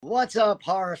What's up,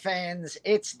 horror fans?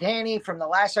 It's Danny from the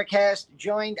Lassercast,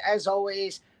 joined as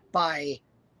always by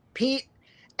Pete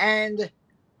and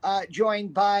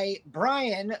joined by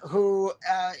Brian, who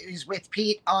is with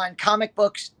Pete on Comic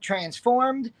Books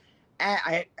Transformed.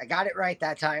 I got it right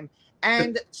that time.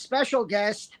 And special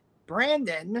guest,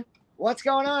 Brandon. What's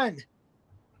going on?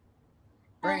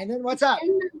 Brandon, what's up?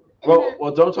 Well,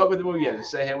 don't talk about the movie yet.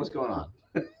 Just say, hey, what's going on?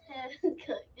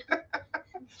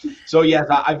 So, yes,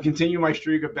 I've continued my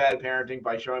streak of bad parenting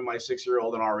by showing my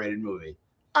 6-year-old an R-rated movie.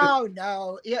 Oh,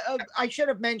 no. Yeah, I should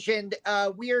have mentioned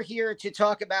we're here to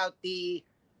talk about the,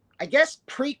 I guess,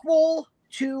 prequel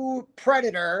to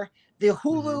Predator, the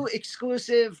Hulu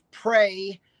exclusive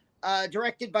Prey,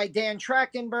 directed by Dan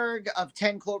Trachtenberg of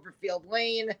 10 Cloverfield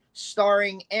Lane,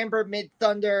 starring Amber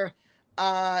Mid-Thunder.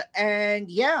 And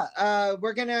yeah,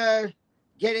 we're going to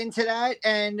get into that.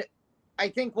 And I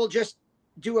think we'll just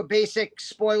do a basic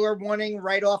spoiler warning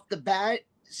right off the bat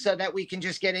so that we can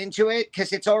just get into it,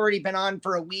 because it's already been on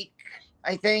for a week,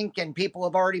 I think, and people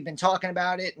have already been talking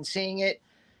about it and seeing it.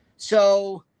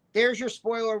 So there's your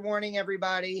spoiler warning,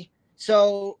 everybody.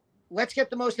 So let's get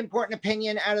the most important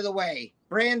opinion out of the way.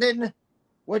 Brandon,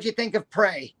 what'd you think of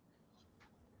Prey?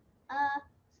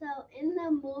 So in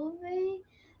the movie,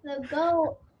 the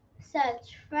goat set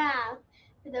a trap.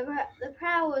 The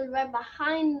prey was right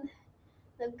behind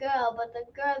the girl, but the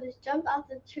girl just jumped off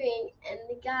the tree and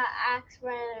the guy axe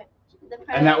ran the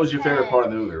predator's And that was your favorite head. part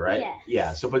of the movie, right? Yes.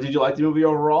 Yeah. So, but did you like the movie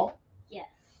overall? Yes.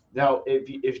 Now,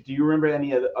 if do you remember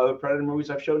any of the other Predator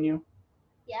movies I've shown you?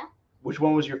 Yeah. Which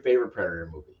one was your favorite Predator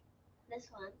movie?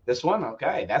 This one. This one?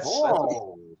 Okay. That's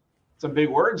Oh, some big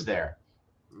words there.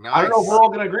 nice. I don't know if we're all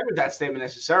going to agree with that statement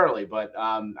necessarily, but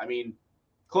I mean,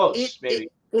 close, maybe.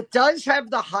 It does have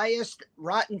the highest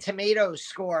Rotten Tomatoes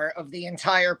score of the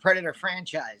entire Predator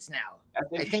franchise now. That's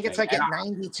I think it's interesting. like at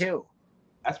 92.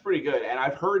 That's pretty good. And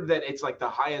I've heard that it's like the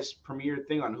highest premiered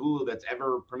thing on Hulu that's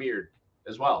ever premiered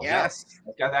as well. Yes.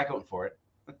 I've got that going for it.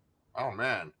 Oh,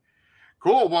 man.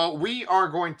 Cool. Well, we are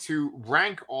going to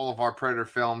rank all of our Predator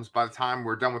films by the time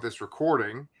we're done with this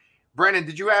recording. Brandon,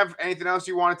 did you have anything else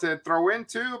you wanted to throw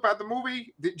into about the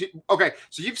movie? Okay,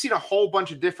 so you've seen a whole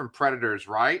bunch of different Predators,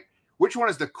 right? Which one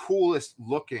is the coolest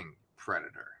looking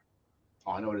Predator?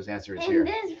 Oh, I know what his answer is In here.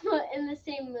 this one, in the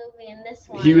same movie, in this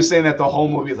one. He was saying that the whole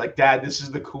movie is like, Dad, this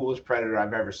is the coolest Predator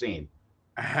I've ever seen.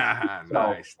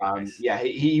 Nice. Yeah,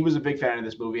 he was a big fan of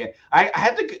this movie. I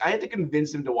had to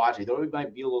convince him to watch it. He thought it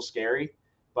might be a little scary,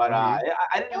 but I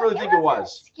didn't really think it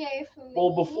was. Scary for me.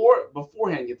 Well,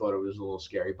 beforehand, you thought it was a little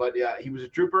scary, but yeah, he was a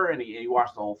trooper and he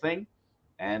watched the whole thing,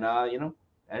 and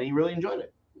and he really enjoyed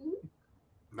it.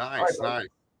 Nice.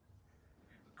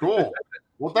 Cool.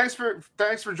 Well, thanks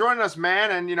for joining us,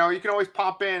 man. And you can always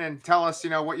pop in and tell us,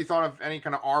 what you thought of any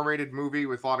kind of R-rated movie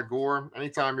with a lot of gore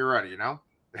anytime you're ready.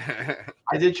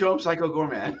 I did show him Psycho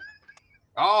Gourmet.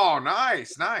 Oh,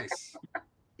 nice.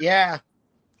 Yeah,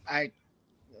 I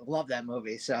love that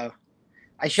movie. So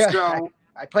I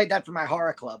played that for my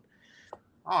horror club.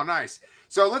 Oh, nice.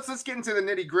 So let's get into the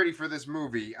nitty gritty for this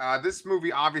movie. This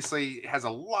movie obviously has a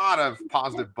lot of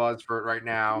positive buzz for it right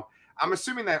now. I'm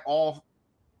assuming that all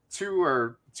 2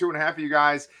 or 2.5 of you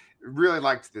guys really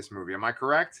liked this movie. Am I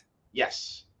correct?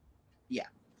 Yes.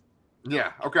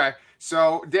 Yeah. Okay.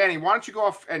 So Danny, why don't you go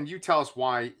off and you tell us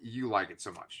why you like it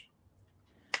so much?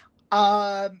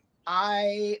 I'm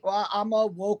a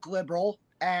woke liberal,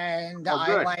 and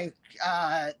I like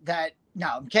that.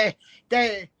 No, okay.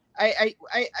 I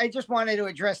just wanted to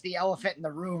address the elephant in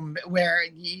the room, where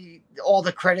all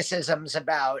the criticisms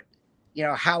about,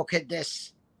 how could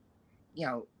this,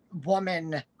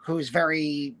 woman who's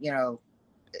very,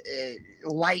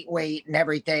 lightweight and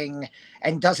everything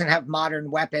and doesn't have modern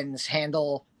weapons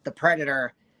handle the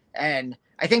Predator. And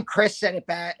I think Chris said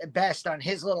it best on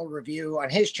his little review on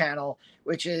his channel,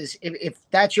 which is, if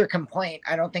that's your complaint,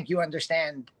 I don't think you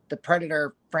understand the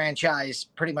Predator franchise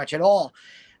pretty much at all.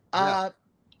 Yeah.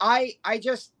 I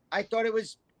thought it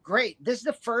was great. This is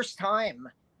the first time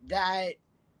that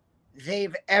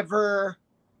they've ever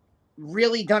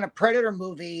really done a Predator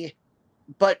movie,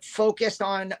 but focused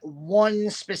on one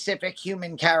specific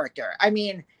human character. I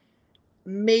mean,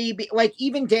 maybe like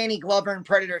even Danny Glover in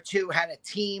Predator 2 had a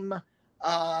team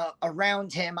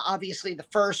around him. Obviously, the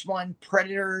first one,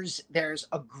 Predators, there's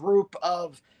a group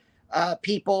of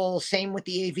people. Same with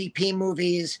the AVP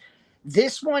movies.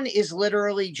 This one is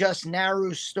literally just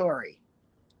Naru's story.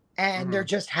 And there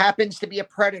just happens to be a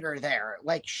Predator there.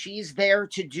 Like, she's there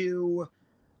to do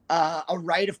a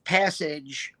rite of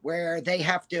passage where they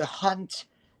have to hunt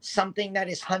something that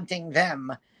is hunting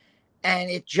them. And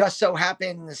it just so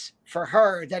happens for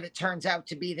her that it turns out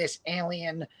to be this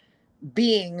alien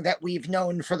being that we've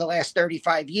known for the last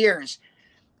 35 years.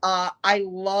 I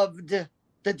loved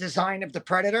the design of the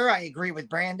Predator. I agree with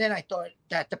Brandon. I thought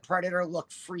that the Predator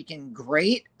looked freaking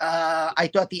great. I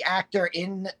thought the actor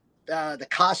in the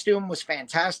costume was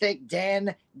fantastic.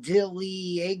 Dan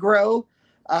DiLiegro,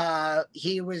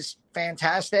 he was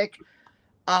fantastic.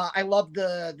 I love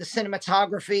the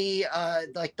cinematography,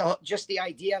 like just the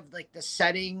idea of like the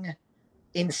setting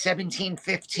in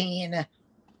 1715.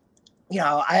 You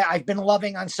know, I've been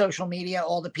loving on social media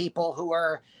all the people who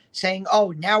are saying,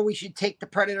 "Oh, now we should take the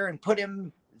Predator and put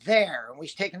him there, and we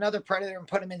should take another Predator and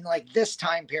put him in like this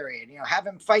time period. You know, have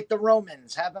him fight the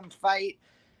Romans, have him fight,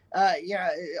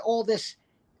 all this,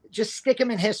 just stick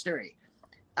him in history."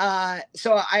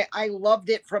 So I loved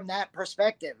it from that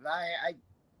perspective.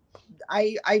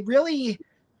 I really,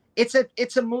 it's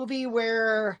a movie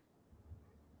where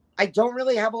I don't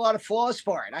really have a lot of flaws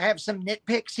for it. I have some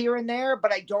nitpicks here and there,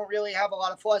 but I don't really have a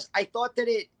lot of flaws. I thought that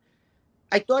it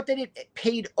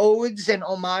paid odes and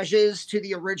homages to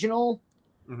the original,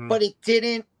 but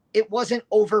it wasn't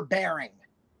overbearing.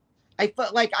 I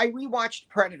felt like I rewatched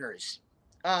Predators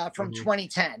from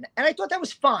 2010, and I thought that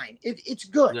was fine. It's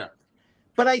good. Yeah.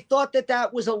 But I thought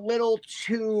that was a little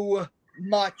too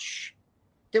much.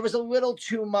 There was a little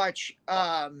too much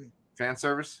fan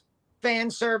service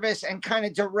and kind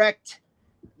of direct.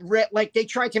 Like they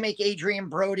tried to make Adrian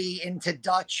Brody into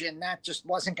Dutch, and that just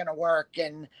wasn't going to work.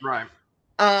 And right.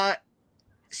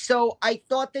 So I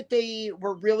thought that they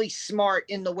were really smart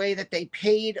in the way that they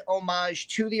paid homage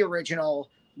to the original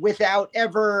without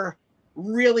ever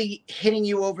really hitting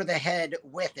you over the head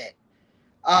with it.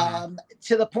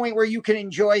 To the point where you can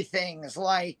enjoy things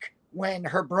like when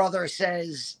her brother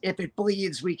says, "If it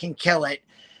bleeds, we can kill it."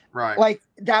 Right. Like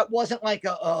that wasn't like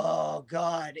a, "Oh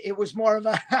God." It was more of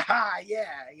a, "Ha,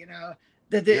 yeah," you know,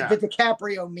 the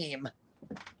DiCaprio meme.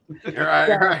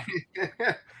 Right.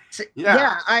 So,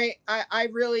 yeah. I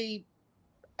really,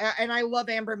 and I love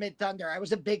Amber Mid-Thunder. I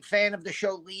was a big fan of the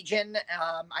show Legion.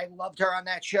 I loved her on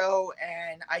that show,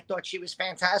 and I thought she was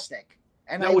fantastic.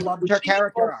 And I loved her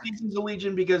character arc. Seasons of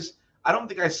Legion, because I don't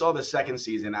think I saw the second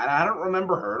season, and I don't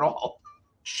remember her at all.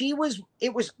 She was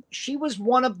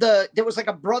one of the, there was like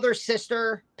a brother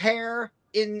sister pair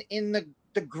in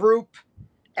the group,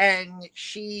 and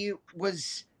she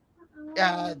was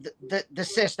the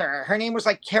sister. Her name was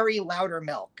like Carrie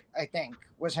Loudermilk, I think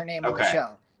was her name on the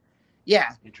show.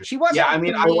 Yeah, she wasn't. Yeah, I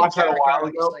mean, I watched that a while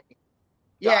ago. Obviously.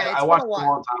 Yeah, I watched it a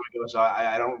long time ago, so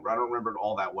I don't remember it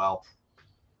all that well.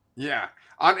 Yeah.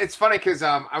 It's funny because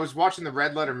I was watching the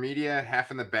Red Letter Media Half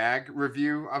in the Bag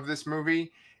review of this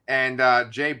movie, and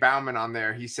Jay Bauman on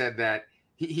there, he said that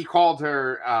he called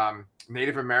her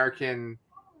Native American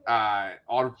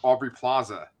Aubrey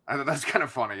Plaza. I thought that's kind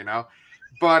of funny, you know.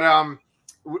 But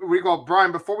we go,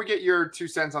 Brian, before we get your 2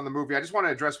 cents on the movie, I just want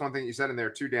to address one thing you said in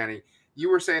there too, Danny. You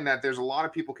were saying that there's a lot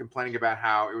of people complaining about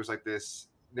how it was like this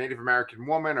Native American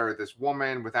woman or this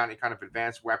woman without any kind of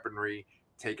advanced weaponry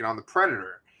taking on the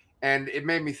Predator. And it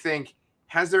made me think,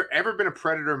 has there ever been a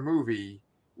Predator movie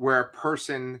where a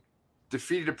person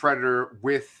defeated a Predator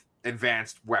with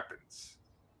advanced weapons?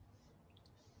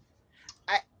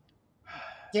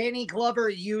 Danny Glover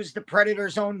used the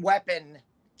Predator's own weapon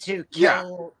to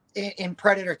kill in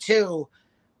Predator 2.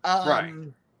 Right.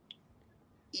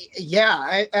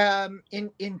 Yeah.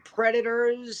 In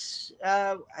Predators,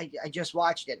 I just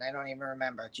watched it and I don't even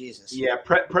remember. Jesus. Yeah,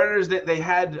 Predators, they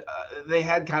had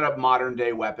kind of modern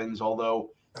day weapons, although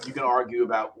you can argue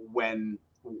about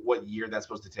what year that's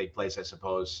supposed to take place, I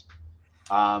suppose.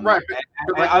 Right.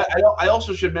 I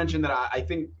also should mention that I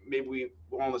think maybe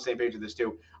we're on the same page with this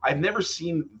too. I've never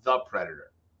seen The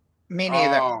Predator. Me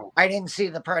neither. Oh. I didn't see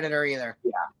The Predator either.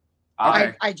 Yeah.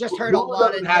 Okay. I just heard a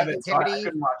lot of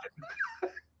negativity.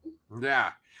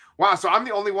 Yeah. Wow. So I'm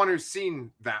the only one who's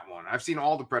seen that one. I've seen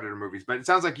all the Predator movies, but it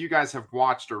sounds like you guys have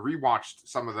watched or rewatched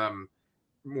some of them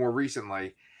more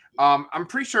recently. I'm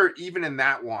pretty sure even in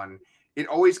that one, it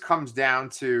always comes down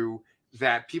to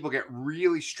that people get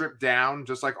really stripped down,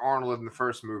 just like Arnold in the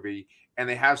first movie, and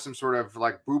they have some sort of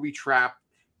like booby trap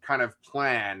kind of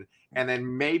plan, and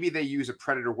then maybe they use a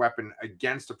Predator weapon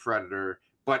against a Predator,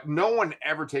 but no one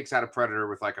ever takes out a Predator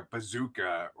with like a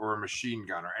bazooka or a machine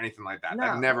gun or anything like that. No.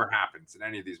 That never happens in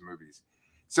any of these movies.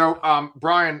 So,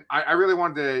 Brian, I really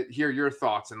wanted to hear your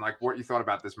thoughts and like what you thought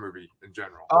about this movie in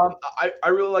general. I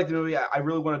really liked the movie. I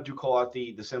really wanted to call out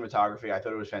the cinematography. I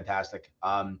thought it was fantastic.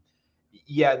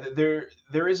 Yeah,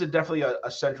 there is definitely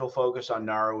a central focus on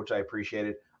Nara, which I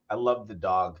appreciated. I loved the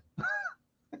dog.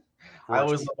 I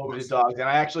always love the dogs. And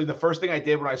I actually, the first thing I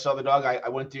did when I saw the dog, I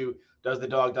went to Does the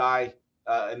Dog Die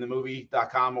in the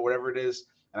movie.com or whatever it is.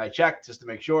 And I checked just to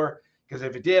make sure, because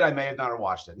if it did, I may have not have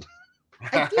watched it.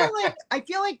 I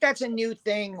feel like that's a new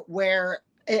thing where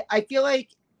I feel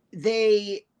like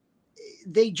they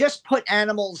just put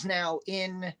animals now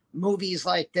in movies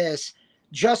like this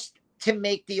just to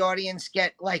make the audience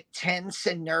get like tense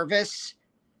and nervous,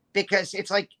 because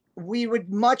it's like we would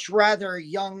much rather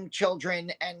young children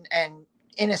and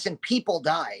innocent people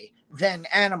die than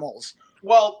animals.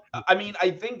 Well, I mean,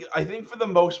 I think for the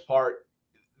most part,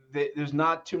 there's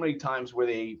not too many times where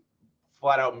they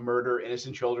flat out murder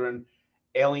innocent children.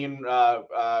 Alien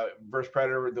versus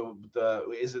Predator,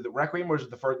 is it the Requiem or is it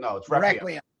the first? No, it's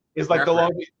Requiem. It's like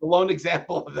the lone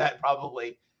example of that,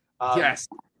 probably. Yes.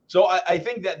 So I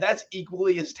think that's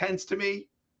equally as tense to me.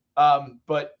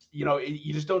 But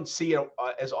you just don't see it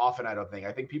as often. I don't think.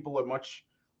 I think people are much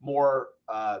more.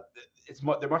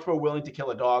 They're much more willing to kill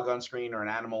a dog on screen or an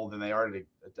animal than they are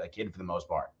a kid for the most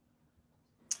part.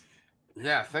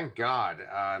 Yeah, thank God.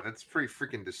 That's pretty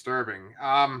freaking disturbing.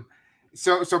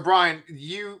 So Brian,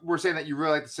 you were saying that you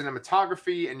really like the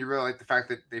cinematography and you really like the fact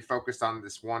that they focused on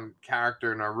this one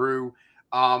character, Naru.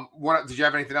 What did you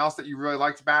have anything else that you really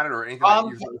liked about it, or anything? I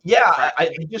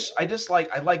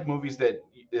like movies that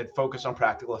focus on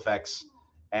practical effects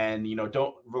and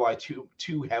don't rely too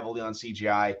heavily on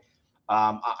CGI.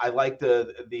 I like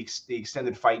the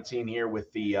extended fight scene here with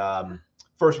the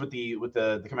first with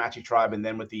the Comanche tribe and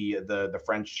then with the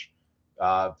French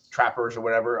trappers or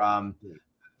whatever.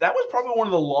 That was probably one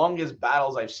of the longest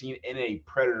battles I've seen in a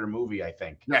Predator movie, I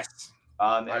think. Yes.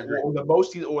 Or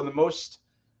the most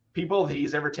people that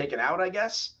he's ever taken out, I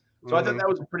guess. So I thought that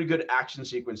was a pretty good action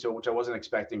sequence, which I wasn't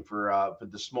expecting for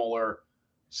the smaller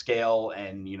scale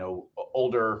and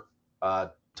older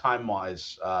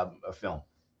time-wise film.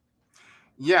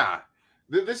 Yeah,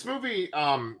 this movie.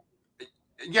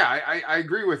 Yeah, I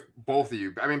agree with both of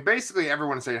you. I mean, basically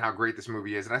everyone's saying how great this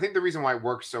movie is, and I think the reason why it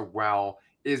works so well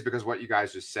is because what you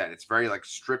guys just said. It's very like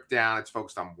stripped down. It's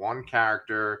focused on one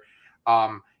character.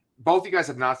 Both you guys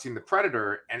have not seen The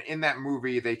Predator, and in that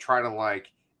movie they try to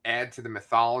like add to the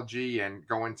mythology and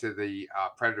go into the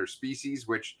predator species,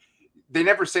 which they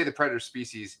never say the predator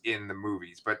species in the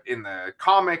movies, but in the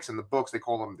comics and the books they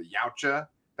call them the Yautja.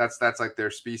 That's like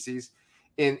their species.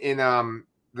 In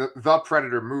the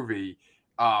Predator movie,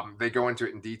 they go into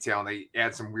it in detail and they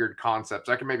add some weird concepts.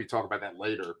 I can maybe talk about that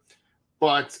later.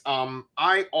 But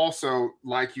I also,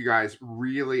 like you guys,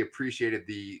 really appreciated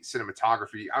the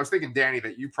cinematography. I was thinking, Danny,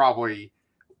 that you probably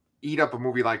eat up a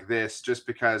movie like this just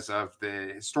because of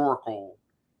the historical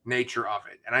nature of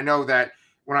it. And I know that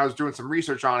when I was doing some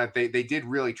research on it, they did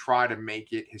really try to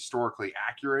make it historically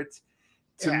accurate.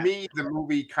 To me, the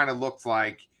movie kind of looked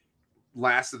like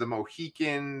Last of the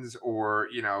Mohicans, or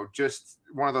just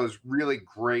one of those really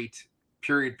great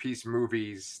period piece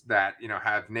movies that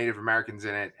have Native Americans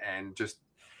in it and just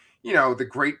the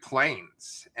Great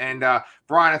Plains. And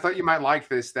Brian, I thought you might like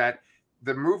this, that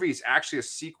the movie is actually a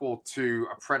sequel to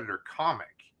a Predator comic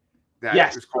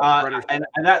that is called Predator.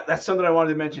 And that's something I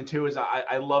wanted to mention too, is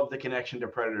I love the connection to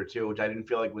Predator 2, which I didn't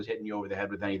feel like was hitting you over the head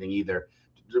with anything either.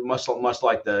 Much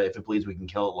like the "If it bleeds, we can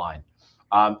kill it" line.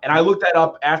 And I looked that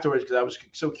up afterwards because I was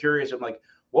so curious. I'm like,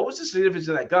 what was the significance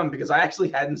of that gun? Because I actually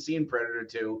hadn't seen Predator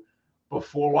 2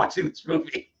 before watching this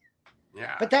movie.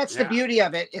 Yeah. But that's the beauty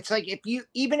of it. It's like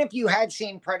even if you had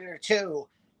seen Predator 2,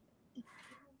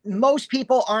 most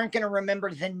people aren't going to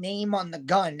remember the name on the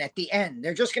gun at the end.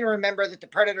 They're just going to remember that the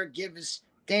Predator gives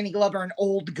Danny Glover an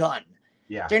old gun.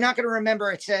 Yeah. They're not going to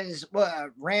remember it says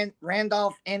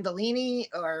Randolph Andolini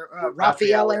or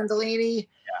Raphael Andolini.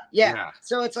 Yeah.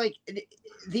 So it's like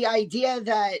the idea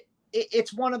that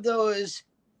it's one of those,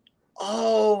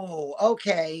 oh,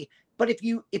 okay. But if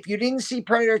you didn't see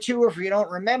Predator 2, or if you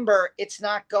don't remember, it's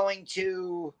not going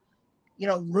to,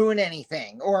 ruin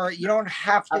anything, or you don't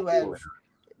have to have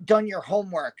done your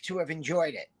homework to have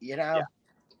enjoyed it, Yeah.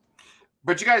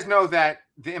 But you guys know that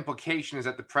the implication is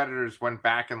that the Predators went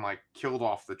back and like killed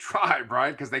off the tribe,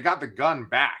 right? Because they got the gun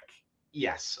back.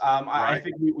 Yes. I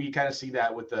think we kind of see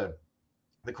that with the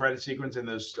credit sequence and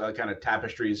those kind of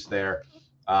tapestries there,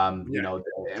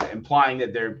 implying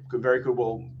that there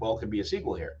could be a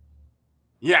sequel here.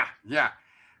 Yeah.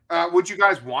 Would you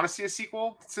guys want to see a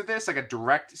sequel to this, like a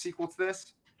direct sequel to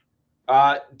this?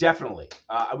 Definitely.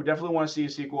 I would definitely want to see a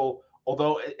sequel.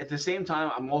 Although at the same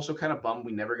time, I'm also kind of bummed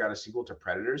we never got a sequel to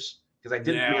Predators, because I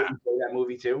did really enjoy that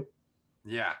movie too.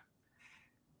 Yeah.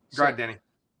 Go ahead, Danny.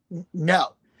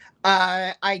 No,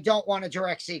 I don't want a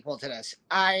direct sequel to this.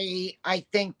 I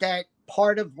think that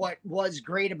part of what was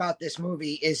great about this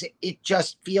movie is it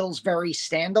just feels very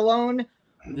standalone,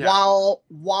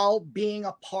 while being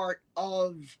a part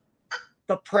of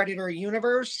the Predator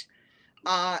universe.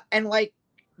 And like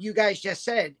you guys just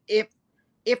said, if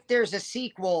if there's a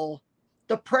sequel,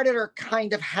 the Predator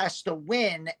kind of has to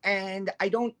win, and I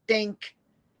don't think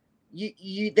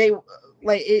they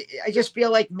like it. I just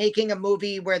feel like making a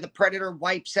movie where the Predator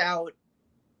wipes out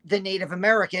the Native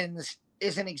Americans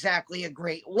isn't exactly a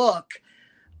great look.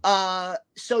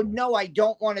 So no, I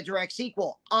don't want a direct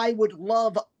sequel. I would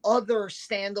love other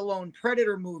standalone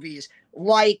Predator movies,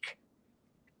 like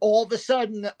all of a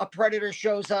sudden a Predator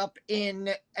shows up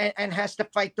and has to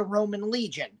fight the Roman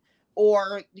Legion,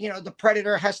 or the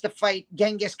Predator has to fight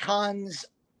Genghis Khan's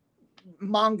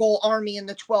Mongol army in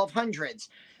the 1200s,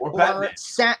 or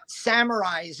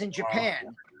samurais in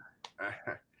Japan.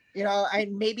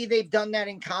 And maybe they've done that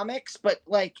in comics, but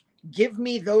like, give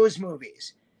me those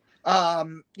movies.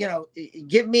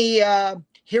 Give me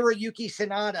Hiroyuki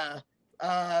Sanada,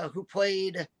 who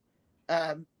played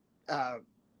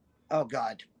oh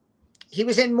God, he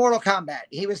was in Mortal Kombat.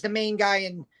 He was the main guy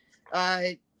in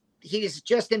he's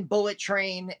just in Bullet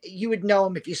Train. You would know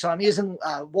him if you saw him. He was in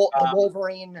the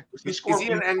Wolverine. Is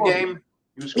he in Endgame?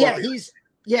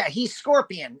 He's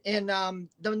Scorpion in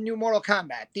the new Mortal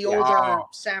Kombat, the older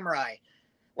samurai.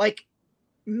 Like,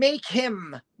 make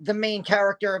him the main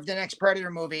character of the next Predator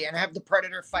movie and have the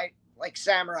Predator fight like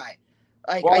samurai.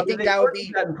 Like, I think that would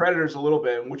be in Predators a little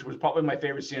bit, which was probably my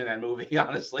favorite scene in that movie,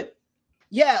 honestly.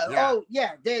 Yeah. Oh,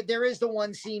 yeah. There is the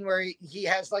one scene where he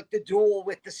has like the duel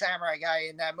with the samurai guy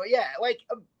in that movie. Yeah, like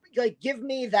give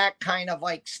me that kind of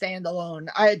like standalone.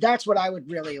 That's what I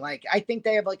would really like. I think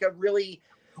they have like a really,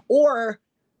 or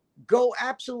go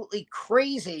absolutely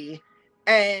crazy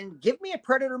and give me a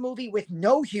Predator movie with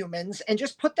no humans and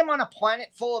just put them on a planet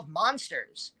full of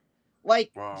monsters.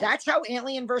 Like, that's how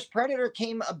Alien vs. Predator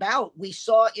came about. We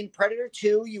saw in Predator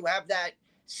 2, you have that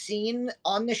scene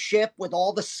on the ship with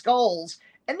all the skulls,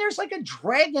 and there's like a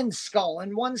dragon skull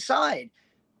on one side.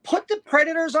 Put the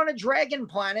Predators on a dragon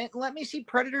planet and let me see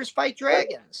Predators fight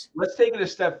dragons. Let's take it a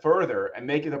step further and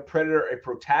make it a Predator a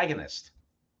protagonist.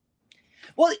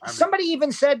 Well, somebody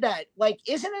even said that. Like,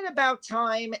 isn't it about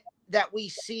time that we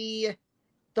see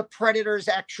the Predators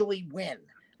actually win?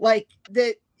 Like,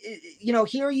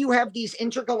 here you have these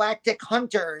intergalactic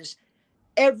hunters.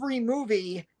 Every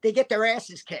movie, they get their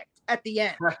asses kicked at the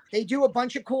end. They do a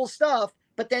bunch of cool stuff,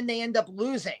 but then they end up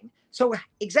losing. So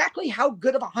exactly how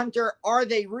good of a hunter are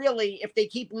they really if they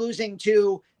keep losing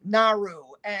to Naru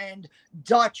and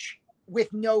Dutch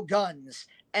with no guns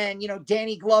and,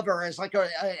 Danny Glover as like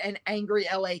an angry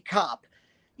LA cop?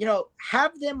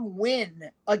 Have them win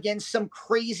against some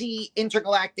crazy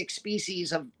intergalactic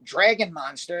species of dragon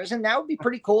monsters, and that would be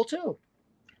pretty cool too.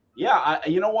 Yeah,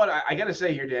 you know what? I got to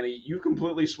say here, Danny, you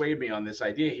completely swayed me on this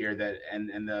idea here that and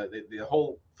the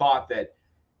whole thought that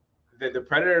the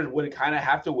Predators would kind of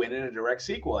have to win in a direct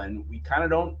sequel, and we kind of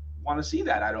don't want to see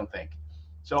that, I don't think.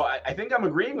 So I think I'm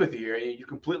agreeing with you here. You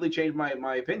completely changed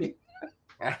my opinion.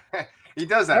 He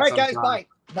does that. All right, sometimes. guys,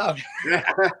 bye.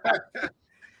 No.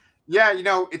 Yeah,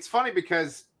 it's funny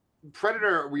because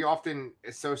Predator, we often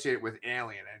associate it with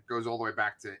Alien, and it goes all the way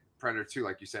back to Predator 2,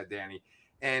 like you said, Danny.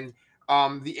 And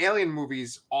the Alien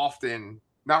movies often,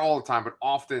 not all the time, but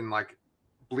often like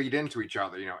bleed into each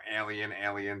other. Alien,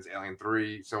 Aliens, Alien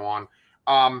 3, so on.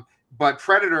 But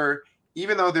Predator,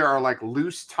 even though there are like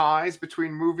loose ties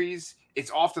between movies,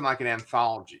 it's often like an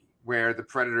anthology where the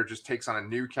Predator just takes on a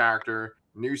new character,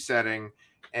 new setting,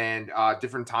 and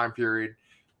different time period.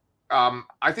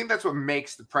 I think that's what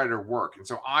makes the Predator work. And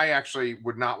so I actually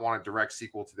would not want a direct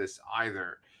sequel to this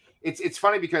either. It's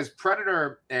funny because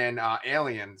Predator and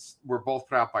Aliens were both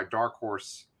put out by Dark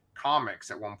Horse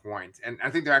Comics at one point. And I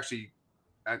think they're actually,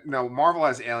 Marvel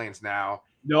has Aliens now.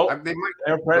 Nope.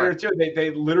 They're Predator too.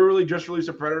 They literally just released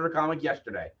a Predator comic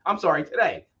yesterday. I'm sorry,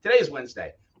 today. Today is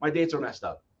Wednesday. My dates are messed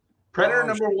up. Predator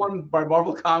 #1 by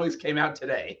Marvel Comics came out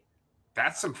today.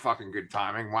 That's some fucking good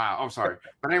timing. Wow. I'm sorry.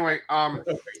 But anyway, oh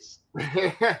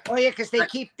yeah, because they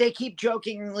keep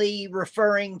jokingly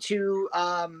referring to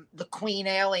the Queen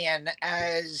Alien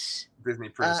as Disney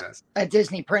princess. A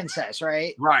Disney princess,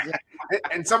 right? Right. Yeah.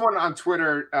 And someone on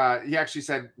Twitter, he actually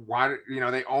said, why,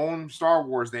 they own Star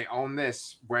Wars, they own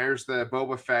this. Where's the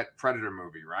Boba Fett Predator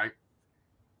movie, right?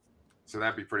 So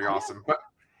that'd be pretty awesome.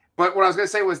 But what I was going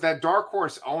to say was that Dark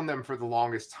Horse owned them for the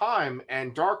longest time.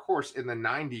 And Dark Horse in the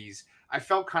 90s, I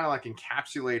felt kind of like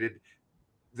encapsulated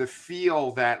the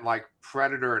feel that like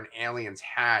Predator and Aliens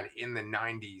had in the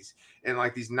 90s and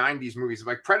like these 90s movies.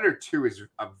 Like Predator 2 is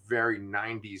a very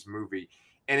 90s movie.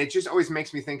 And it just always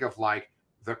makes me think of like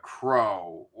The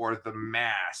Crow or The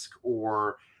Mask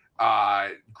or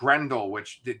Grendel,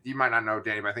 which you might not know,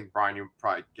 Danny, but I think Brian, you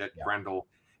probably get Grendel.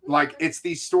 Like it's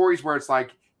these stories where it's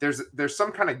like, there's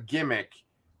some kind of gimmick,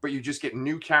 but you just get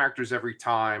new characters every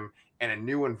time. and a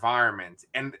new environment.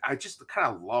 And I just kind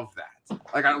of love that.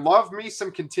 Like, I love me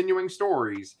some continuing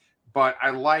stories, but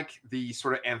I like the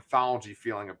sort of anthology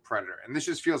feeling of Predator. And this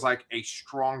just feels like a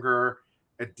stronger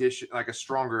edition, like a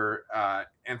stronger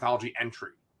anthology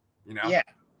entry, you know? Yeah.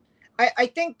 I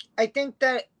think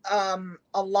that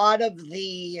a lot of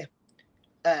the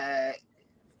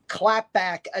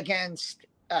clapback against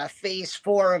phase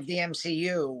 4 of the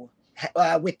MCU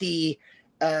with the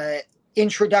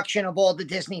introduction of all the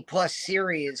Disney Plus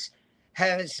series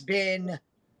has been,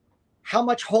 how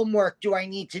much homework do I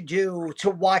need to do to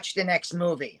watch the next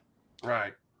movie?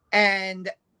 Right. And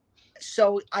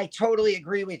so I totally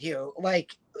agree with you.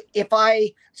 Like,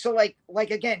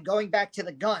 again, going back to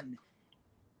the gun,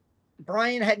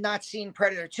 Brian had not seen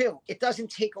Predator 2. It doesn't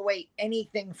take away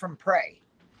anything from Prey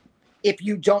if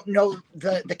you don't know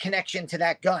the connection to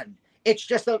that gun. It's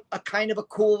just a kind of a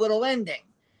cool little ending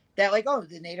that, like, oh,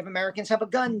 the Native Americans have a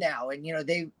gun now. And, you know,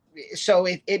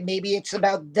 it maybe it's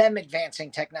about them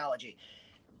advancing technology.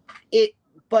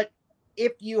 But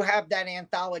if you have that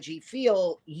anthology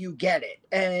feel, you get it.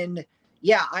 And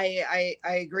yeah, I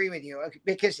agree with you,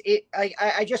 because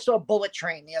I just saw Bullet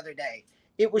Train the other day.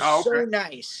 It was so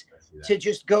nice to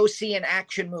just go see an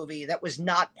action movie that was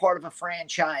not part of a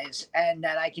franchise, and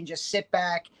that I can just sit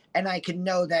back and I can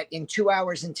know that in 2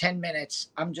 hours and 10 minutes,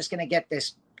 I'm just going to get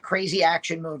this crazy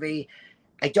action movie.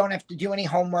 I don't have to do any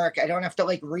homework. I don't have to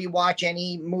like rewatch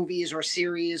any movies or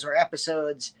series or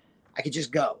episodes. I could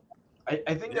just go.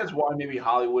 I think that's why maybe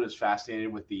Hollywood is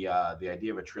fascinated with the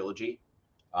idea of a trilogy.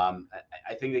 I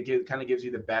think it kind of gives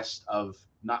you the best of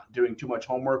not doing too much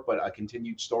homework, but a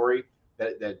continued story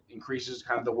that increases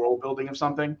kind of the world building of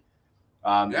something.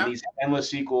 And these endless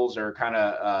sequels are kind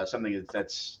of something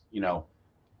that's, you know,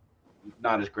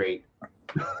 not as great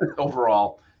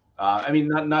overall. I mean,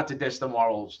 not to diss the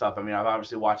Marvel stuff. I mean, I've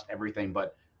obviously watched everything,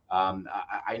 but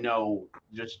I know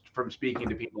just from speaking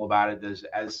to people about it,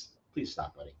 please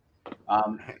stop, buddy.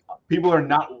 People are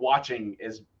not watching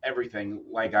everything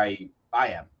like I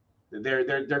am.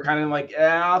 They're kind of like,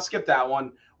 I'll skip that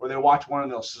one, or they'll watch one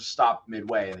and they'll stop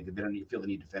midway and they don't feel the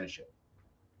need to finish it.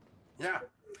 Yeah.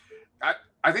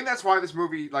 I think that's why this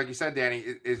movie, like you said, Danny,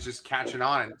 is just catching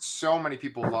on, and so many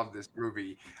people love this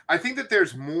movie. I think that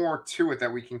there's more to it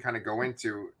that we can kind of go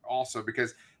into also,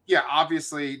 because yeah,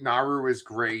 obviously Naru is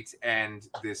great and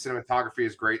the cinematography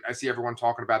is great. I see everyone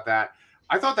talking about that.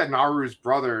 I thought that Naru's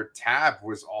brother Tab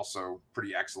was also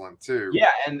pretty excellent too. Yeah,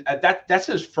 and that's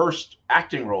his first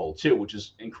acting role too, which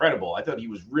is incredible. I thought he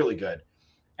was really good,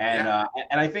 and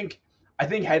and I think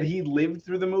had he lived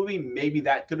through the movie, maybe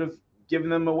that could have given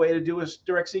them a way to do a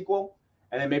direct sequel,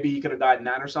 and then maybe he could have died in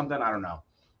that or something. I don't know.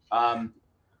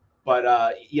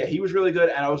 But yeah, he was really good.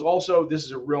 And I was also, this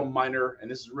is a real minor,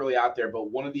 and this is really out there, but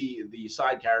one of the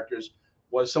side characters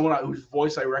was someone whose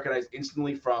voice I recognized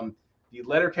instantly from the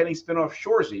Letterkenny spinoff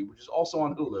Shoresy, which is also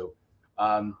on Hulu.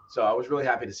 So I was really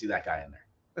happy to see that guy in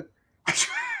there.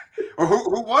 Or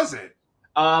who was it?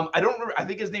 I don't remember. I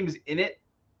think his name is in it.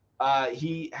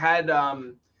 He's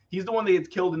the one they had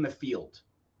killed in the field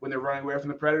when they're running away from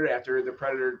the Predator after the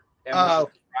Predator.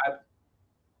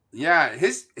 Yeah,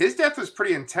 his death was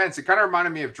pretty intense. It kind of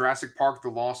reminded me of Jurassic Park: The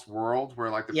Lost World, where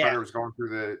like the Predator was going through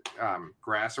the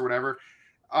grass or whatever.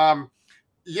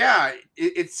 Yeah,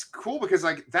 it's cool because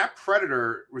like that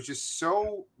Predator was just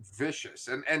so vicious,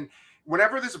 and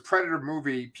whenever there's a Predator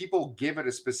movie, people give it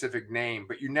a specific name,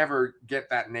 but you never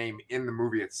get that name in the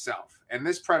movie itself. And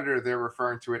this Predator, they're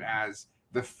referring to it as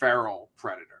the feral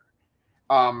Predator.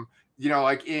 You know,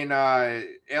 like in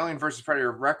Alien versus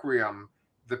Predator Requiem,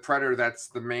 the Predator that's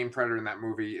the main Predator in that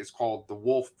movie is called the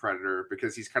Wolf Predator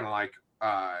because he's kind of like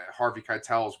Harvey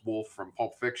Keitel's Wolf from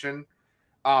Pulp Fiction.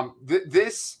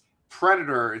 This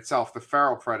Predator itself, the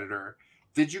feral Predator,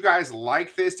 did you guys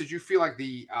like this? Did you feel like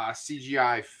the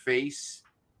CGI face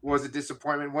was a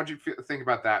disappointment? What did you think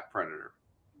about that Predator?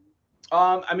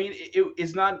 I mean,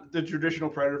 it's not the traditional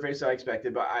Predator face I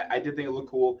expected, but I did think it looked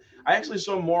cool. I actually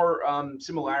saw more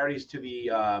similarities to the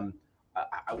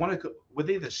were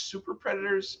they the Super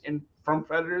Predators from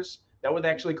Predators? Is that what they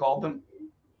actually called them?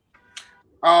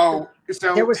 Oh,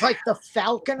 so there was like the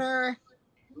Falconer.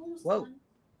 Whoa.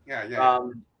 Yeah.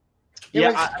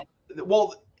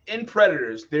 Well, in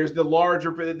Predators, there's the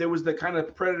larger. There was the kind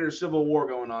of Predator Civil War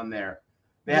going on there.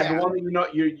 They had the one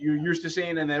that you're used to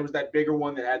seeing, and there was that bigger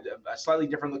one that had a slightly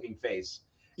different looking face.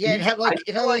 Yeah, it had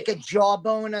like a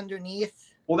jawbone underneath.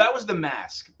 Well, that was the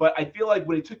mask, but I feel like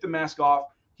when he took the mask off,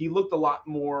 he looked a lot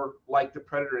more like the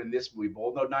Predator in this movie,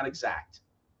 although not exact.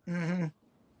 Mm-hmm.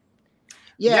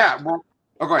 Well,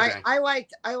 go ahead,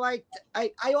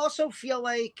 I also feel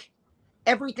like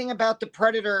everything about the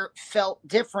Predator felt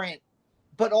different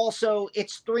but also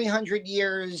it's 300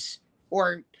 years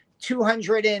or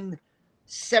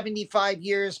 275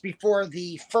 years before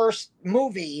the first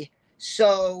movie.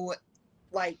 So,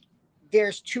 like,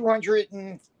 there's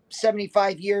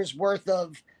 275 years worth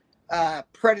of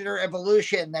predator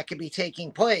evolution that could be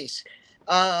taking place.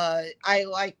 I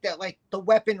like that, like, the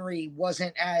weaponry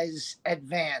wasn't as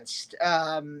advanced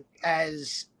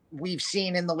as we've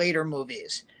seen in the later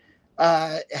movies.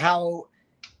 How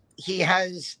he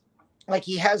has, like,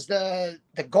 he has the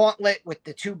gauntlet with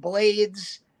the two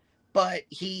blades, but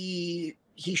he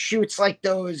shoots like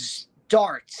those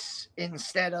darts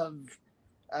instead of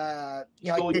like the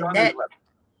Yondu's net. weapon.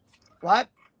 What?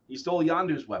 He stole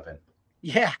Yondu's weapon.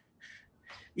 Yeah,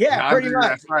 pretty Yondu, much.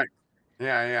 that's right.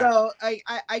 Yeah. So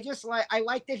I just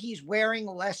like that he's wearing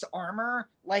less armor.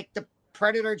 Like, the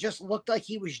Predator just looked like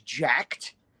he was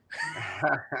jacked.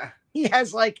 He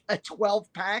has like a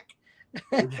 12-pack.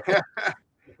 Yeah.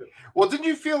 Well, didn't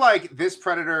you feel like this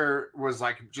Predator was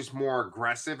like just more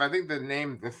aggressive? I think the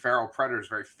name the Feral Predator is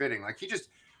very fitting. Like, he just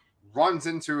runs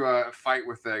into a fight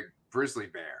with a grizzly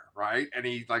bear, right? And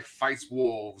he like fights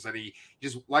wolves, and he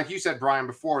just, like you said, Brian,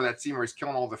 before, that scene where he's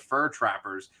killing all the fur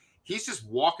trappers. He's just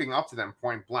walking up to them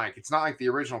point blank. It's not like the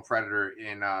original Predator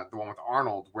in the one with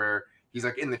Arnold, where he's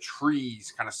like in the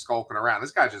trees, kind of skulking around.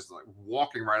 This guy's just like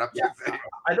walking right up to them.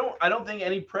 I don't think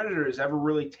any Predator has ever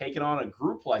really taken on a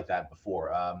group like that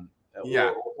before.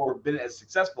 Or been as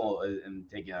successful in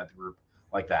taking out the group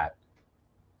like that.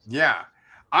 Yeah.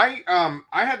 I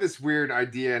had this weird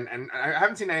idea, and I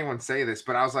haven't seen anyone say this,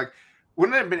 but I was like,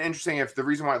 wouldn't it have been interesting if the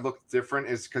reason why it looked different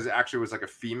is because it actually was like a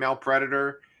female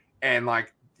Predator, and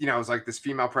like, you know, it was like this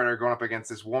female Predator going up against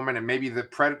this woman, and maybe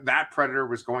that Predator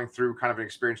was going through kind of an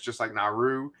experience just like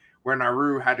Naru, where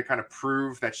Naru had to kind of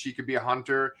prove that she could be a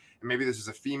hunter, and maybe this is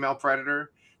a female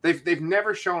Predator. They've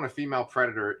never shown a female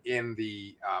Predator in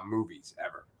the movies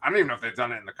ever. I don't even know if they've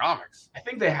done it in the comics. I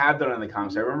think they have done it in the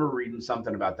comics. I remember reading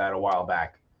something about that a while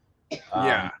back.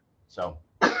 So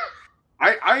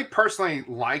I personally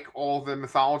like all the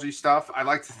mythology stuff. I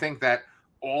like to think that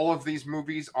all of these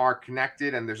movies are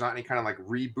connected, and there's not any kind of like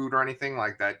reboot or anything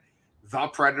like that. The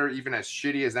Predator, even as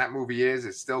shitty as that movie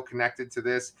is still connected to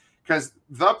this. Because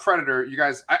The Predator, you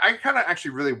guys, I kind of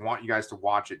actually really want you guys to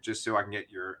watch it just so I can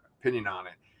get your opinion on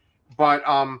it. But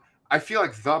I feel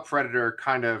like The Predator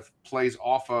kind of plays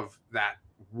off of that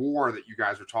war that you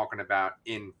guys were talking about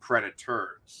in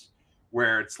Predators,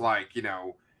 where it's like, you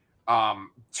know,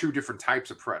 two different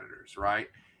types of predators, right?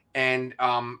 And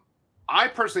I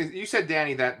personally, you said,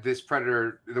 Danny, that this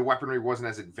Predator, the weaponry wasn't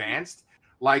as advanced.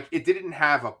 Like, it didn't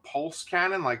have a pulse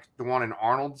cannon like the one in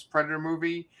Arnold's Predator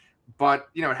movie, but,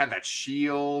 you know, it had that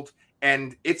shield,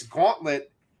 and its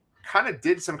gauntlet kind of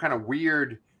did some kind of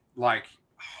weird, like,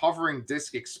 hovering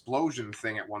disc explosion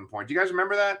thing at one point. Do you guys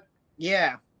remember that?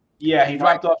 Yeah. Yeah, he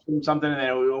dropped off from something, and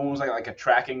it was almost like a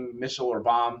tracking missile or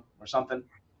bomb or something.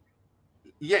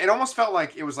 Yeah, it almost felt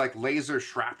like it was like laser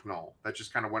shrapnel that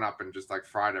just kind of went up and just like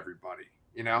fried everybody,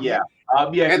 you know? Yeah.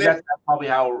 And that's probably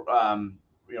how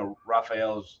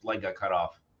Raphael's leg got cut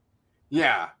off.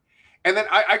 Yeah. And then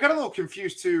I got a little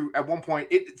confused too at one point.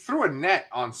 It threw a net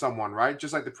on someone, right?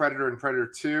 Just like the Predator in Predator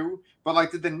 2. But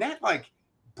like, did the net like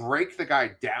break the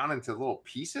guy down into little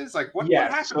pieces? Like, what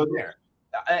happened there?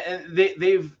 And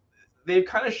they've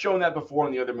kind of shown that before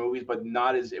in the other movies, but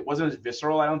it wasn't as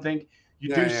visceral, I don't think. You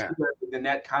see that the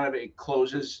net kind of, it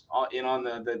closes in on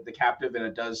the captive, and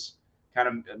it does kind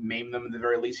of maim them at the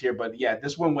very least here. But yeah,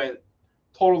 this one went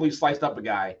totally sliced up a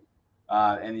guy,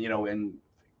 and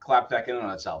clapped back in on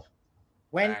itself.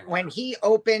 When he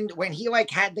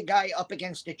like had the guy up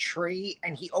against a tree,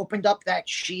 and he opened up that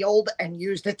shield and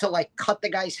used it to like cut the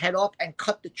guy's head off and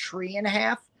cut the tree in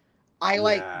half, I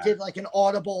did like an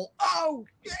audible, oh,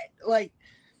 like,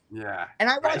 yeah. And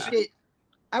I watched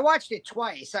it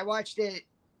twice. I watched it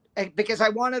because I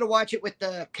wanted to watch it with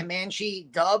the Comanche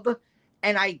dub,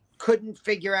 and I couldn't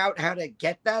figure out how to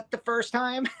get that the first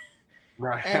time.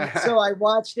 Right. And so I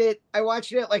watched it at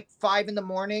like 5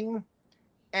 a.m.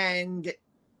 and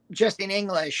just in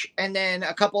English. And then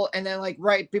like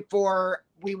right before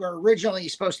we were originally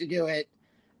supposed to do it,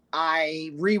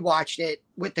 I rewatched it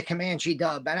with the Comanche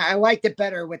dub, and I liked it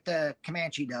better with the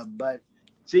Comanche dub. But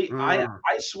see, I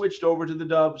switched over to the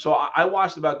dub, so I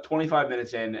watched about 25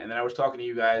 minutes in, and then I was talking to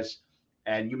you guys,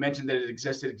 and you mentioned that it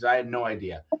existed because I had no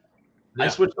idea. Yeah. I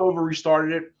switched over,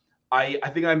 restarted it. I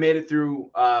think I made it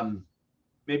through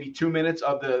maybe 2 minutes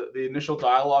of the initial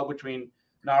dialogue between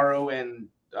Naru and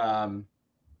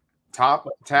Top,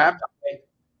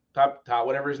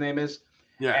 whatever his name is.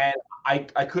 Yeah. And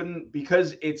I couldn't,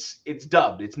 because it's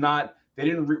dubbed. It's not, they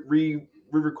didn't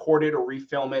re-record it or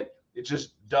refilm it. it's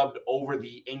just dubbed over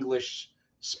the English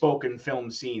spoken film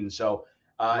scene. So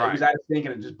it Right. was out of sync,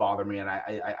 and it just bothered me. And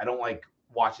I don't like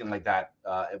watching like that.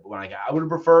 When I would have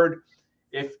preferred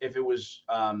if it was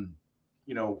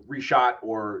reshot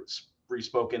or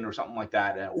respoken or something like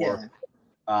that, or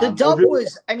the or dub if it-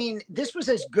 was, I mean, this was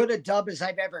as good a dub as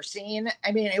I've ever seen.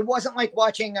 I mean, it wasn't like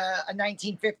watching a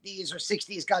 1950s or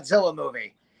 60s Godzilla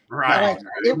movie. Right. Like,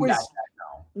 it was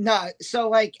no. no. So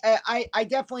like, I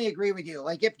definitely agree with you.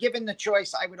 Like, if given the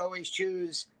choice, I would always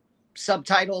choose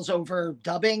subtitles over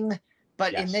dubbing.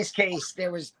 But in Yes. this case,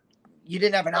 you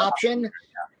didn't have an option.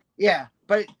 Yeah,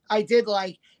 but I did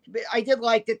like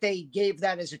that they gave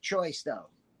that as a choice, though.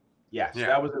 Yes, Yeah.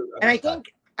 that was And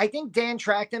I think Dan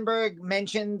Trachtenberg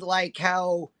mentioned like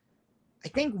how I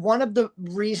think one of the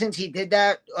reasons he did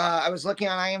that, I was looking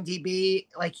on IMDb,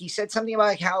 like he said something about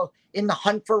like how in the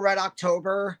Hunt for Red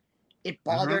October, it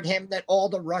bothered him that all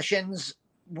the Russians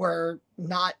were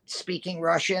not speaking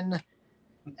Russian,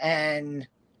 and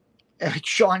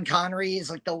Sean Connery is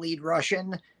like the lead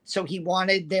Russian, so he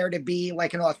wanted there to be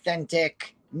like an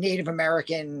authentic Native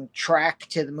American track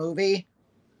to the movie.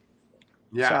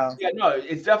 Yeah. So, Yeah, no,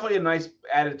 it's definitely a nice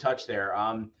added touch there.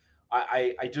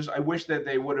 I wish that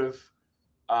they would have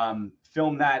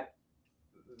filmed that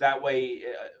way,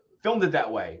 filmed it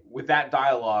that way with that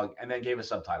dialogue, and then gave us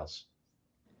subtitles.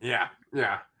 Yeah.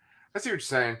 Yeah. I see what you're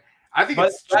saying. I think But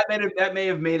it's that may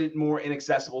have made it more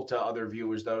inaccessible to other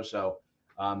viewers, though. So,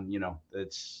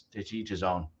 it's to each his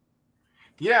own.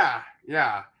 Yeah,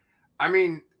 yeah. I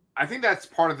mean, I think that's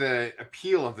part of the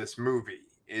appeal of this movie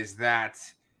is that,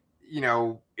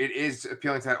 it is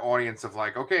appealing to that audience of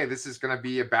like, okay, this is going to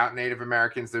be about Native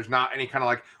Americans. There's not any kind of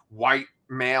like white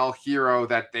male hero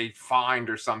that they find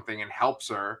or something and helps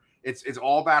her. It's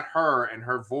all about her and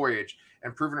her voyage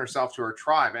and proving herself to her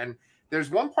tribe. And there's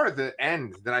one part of the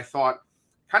end that I thought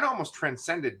kind of almost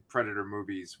transcended Predator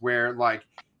movies where like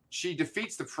she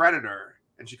defeats the Predator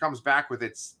and she comes back with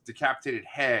its decapitated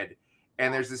head,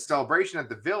 and there's this celebration at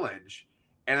the village,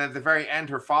 and at the very end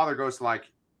her father goes to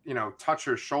like touch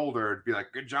her shoulder to be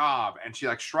like good job, and she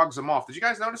like shrugs him off. Did you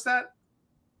guys notice that?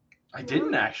 I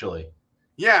didn't actually.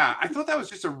 Yeah, I thought that was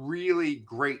just a really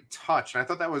great touch, and I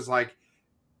thought that was like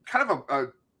kind of a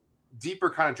deeper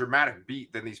kind of dramatic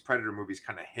beat than these Predator movies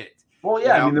kind of hit. Well,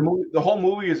 yeah, I mean the whole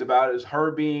movie is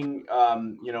her being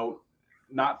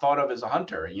not thought of as a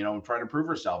hunter, trying to prove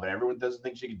herself, and everyone doesn't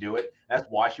think she can do it. That's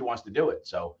why she wants to do it.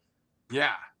 So,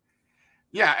 yeah,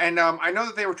 and I know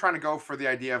that they were trying to go for the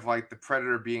idea of like the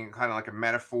Predator being kind of like a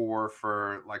metaphor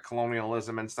for like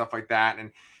colonialism and stuff like that.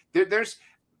 And there's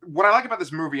what I like about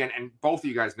this movie, and both of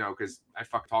you guys know because I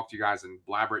talk to you guys and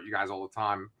blabber at you guys all the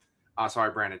time.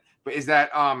 Sorry, Brandon, but is that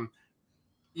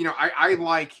I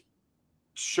like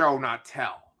show not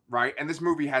tell, right? And this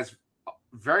movie has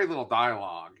very little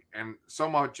dialogue, and so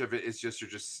much of it is you're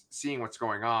just seeing what's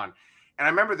going on. And I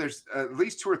remember there's at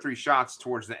least 2 or 3 shots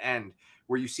towards the end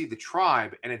where you see the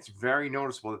tribe, and it's very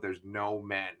noticeable that there's no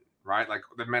men, right? Like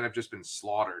the men have just been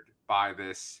slaughtered by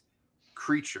this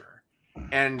creature,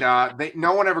 and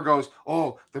no one ever goes,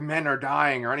 "Oh, the men are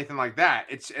dying" or anything like that.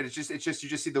 It's just you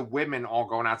just see the women all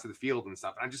going out to the field and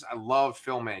stuff. And I love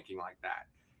filmmaking like that.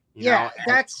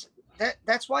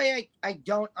 That's why I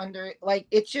don't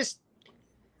it's just,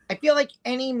 I feel like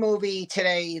any movie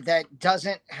today that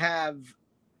doesn't have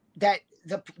that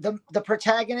the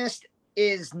protagonist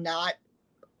is not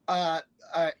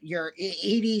your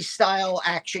 80s style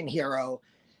action hero,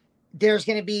 there's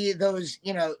going to be those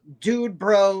dude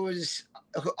bros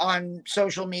on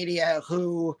social media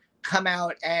who come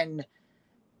out and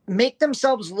make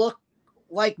themselves look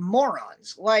like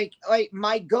morons. Like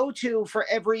my go-to for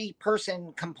every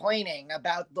person complaining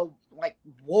about the like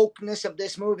wokeness of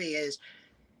this movie is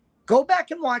go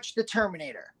back and watch The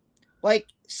Terminator. Like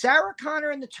Sarah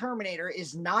Connor in The Terminator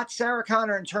is not Sarah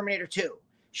Connor in Terminator 2.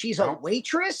 She's a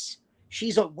waitress.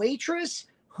 She's a waitress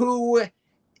who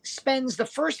spends the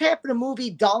first half of the movie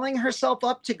dolling herself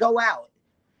up to go out.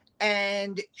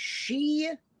 And she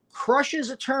crushes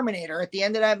a Terminator at the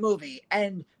end of that movie.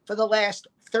 And for the last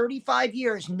 35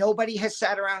 years, nobody has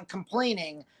sat around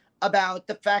complaining about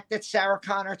the fact that Sarah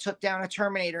Connor took down a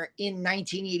Terminator in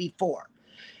 1984.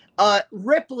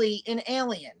 Ripley in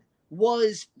Alien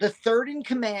was the third in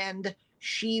command.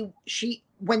 She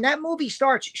when that movie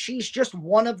starts, she's just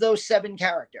one of those 7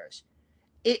 characters.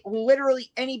 It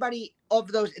literally anybody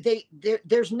of those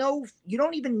there's no, you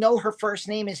don't even know her first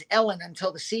name is Ellen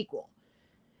until the sequel.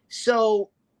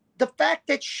 So the fact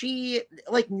that she,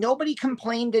 like, nobody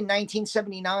complained in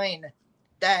 1979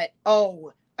 that,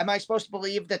 oh, am I supposed to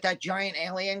believe that giant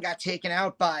alien got taken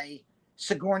out by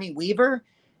Sigourney Weaver?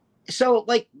 so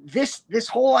like this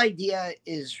whole idea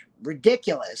is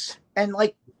ridiculous, and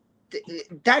like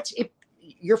that's if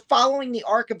you're following the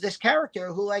arc of this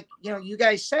character who, like, you know, you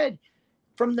guys said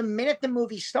from the minute the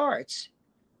movie starts,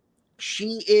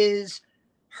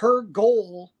 her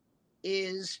goal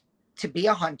is to be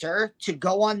a hunter, to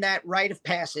go on that rite of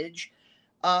passage,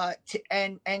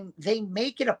 and they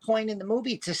make it a point in the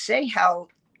movie to say how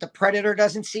the predator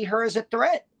doesn't see her as a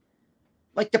threat.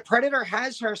 Like, the predator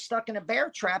has her stuck in a bear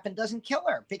trap and doesn't kill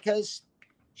her because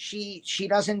she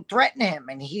doesn't threaten him,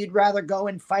 and he'd rather go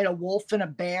and fight a wolf and a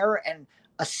bear and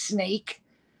a snake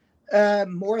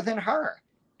more than her.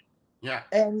 Yeah.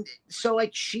 And so,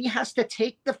 like, she has to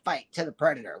take the fight to the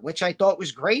predator, which I thought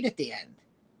was great at the end.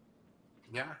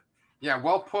 Yeah. Yeah,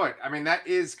 well put. I mean, that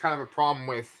is kind of a problem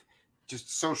with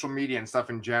just social media and stuff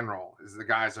in general, is the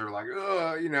guys are like,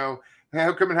 oh, you know,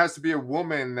 how come it has to be a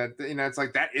woman? That, you know, it's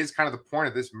like, that is kind of the point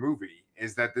of this movie,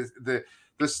 is that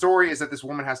the story is that this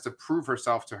woman has to prove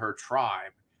herself to her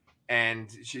tribe, and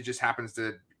she just happens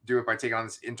to do it by taking on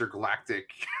this intergalactic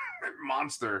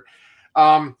monster.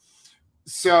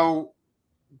 So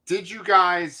did you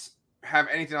guys have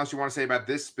anything else you want to say about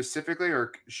this specifically,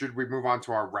 or should we move on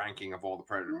to our ranking of all the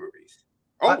Predator movies?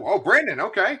 Oh, Brandon.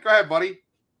 Okay, go ahead, buddy.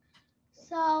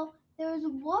 So there was a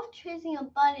wolf chasing a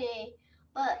bunny,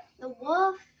 but the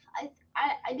wolf,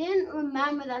 I didn't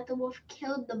remember that the wolf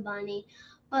killed the bunny,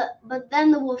 but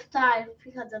then the wolf died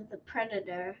because of the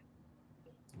predator.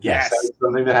 Yes, that was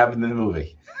something that happened in the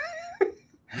movie.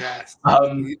 Yes.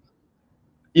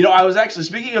 You know, I was actually,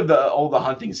 speaking of all the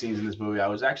hunting scenes in this movie, I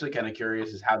was actually kind of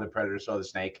curious as how the predator saw the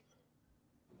snake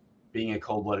being a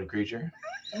cold-blooded creature.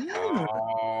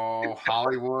 Oh,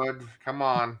 Hollywood, come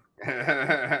on.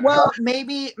 Well,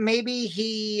 maybe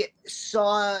he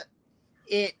saw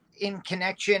it in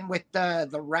connection with the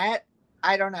rat.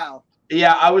 I don't know.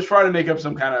 Yeah, I was trying to make up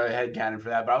some kind of headcanon for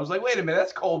that, but I was like, wait a minute,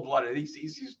 that's cold-blooded. He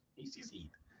sees heat.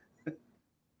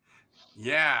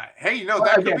 Yeah. Hey, you know,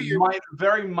 that again, could be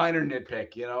very minor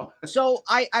nitpick, you know. So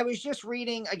I was just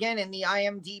reading again in the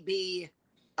IMDb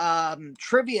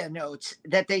trivia notes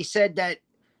that they said that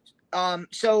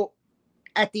so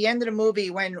at the end of the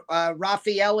movie, when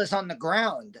Raphael is on the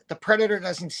ground, the predator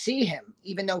doesn't see him,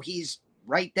 even though he's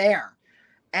right there.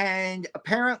 And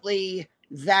apparently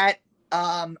that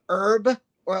herb,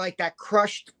 or like that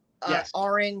crushed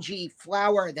orangey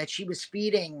flower that she was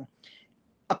feeding,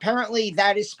 apparently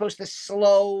that is supposed to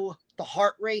slow the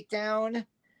heart rate down.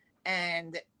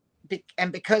 And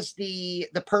because the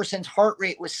person's heart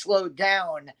rate was slowed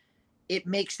down, it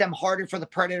makes them harder for the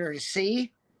predator to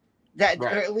see. That,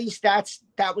 right. Or at least that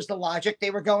was the logic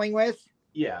they were going with.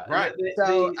 Yeah, right.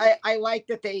 So I like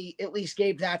that they at least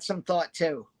gave that some thought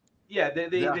too. Yeah,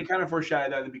 they kind of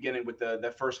foreshadowed that in the beginning with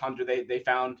the first hunter they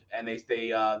found, and they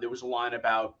there was a line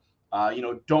about you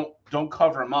know, don't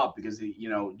cover him up because you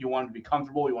know, you want him to be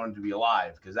comfortable, you want him to be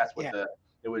alive, because that's what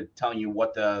they were telling you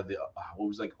what the what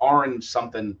was like orange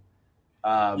something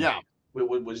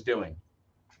was doing.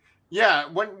 Yeah,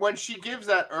 when she gives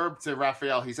that herb to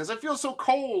Raphael, he says, "I feel so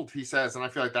cold," he says, and I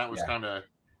feel like that was kind of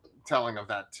telling of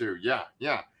that too.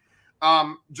 Yeah.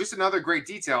 Just another great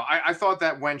detail. I thought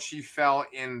that when she fell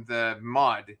in the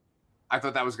mud, I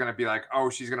thought that was going to be like, oh,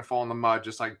 she's going to fall in the mud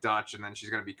just like Dutch, and then she's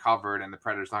going to be covered, and the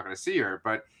predator's not going to see her.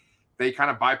 But they kind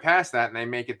of bypass that, and they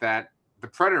make it that the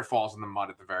predator falls in the mud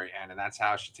at the very end, and that's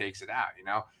how she takes it out, you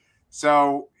know?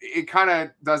 So it kind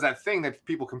of does that thing that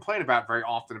people complain about very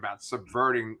often about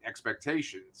subverting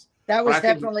expectations. That was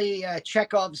definitely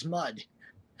Chekhov's mud.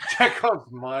 Chekhov's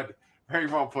mud. Very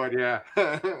well put, yeah.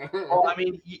 Well, I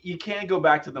mean, you can't go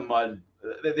back to the mud.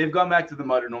 They've gone back to the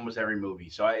mud in almost every movie.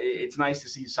 So it's nice to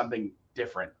see something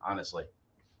different, honestly.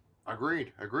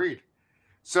 Agreed.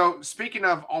 So speaking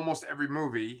of almost every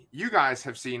movie, you guys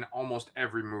have seen almost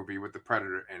every movie with the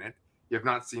Predator in it. You have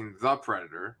not seen The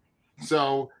Predator.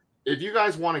 So if you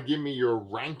guys want to give me your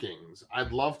rankings,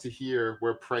 I'd love to hear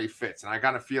where Prey fits. And I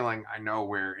got a feeling I know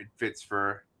where it fits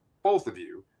for both of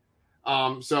you.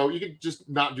 So you could just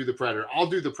not do the Predator. I'll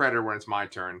do the Predator when it's my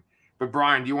turn. But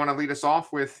Brian, do you want to lead us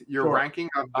off with your ranking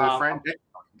of the friend?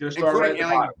 Including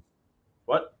Alien.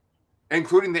 What?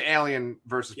 Including the Alien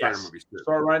versus Predator movies too.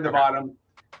 Start right at the bottom.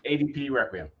 AVP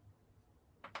Requiem.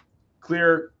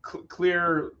 Clear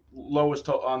lowest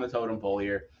on the totem pole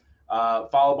here.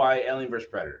 Followed by Alien versus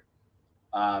Predator.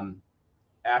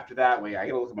 After that, wait, I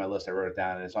gotta look at my list. I wrote it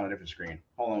down and it's on a different screen.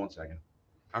 Hold on one second.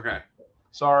 Okay.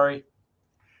 Sorry.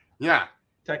 Yeah.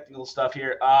 Technical stuff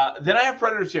here. Then I have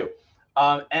Predator 2.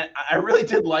 And I really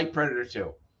did like Predator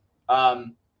 2.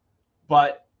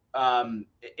 But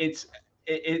it's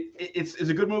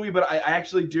a good movie, but I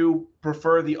actually do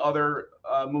prefer the other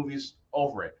movies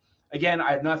over it. Again,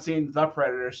 I have not seen The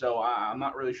Predator, so I'm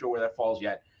not really sure where that falls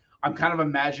yet. I'm kind of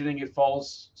imagining it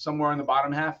falls somewhere in the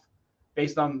bottom half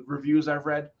based on reviews I've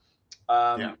read.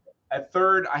 Yeah. At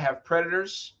third, I have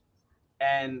Predators,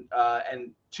 and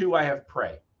 2, I have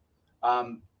Prey.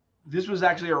 This was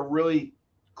actually a really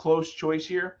close choice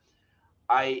here.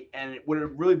 What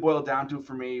it really boiled down to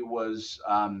for me was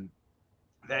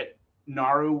that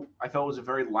Naru I felt was a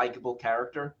very likable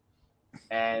character,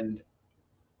 and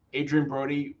Adrian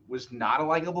Brody was not a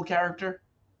likable character.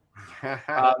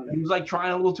 He was like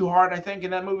trying a little too hard, I think,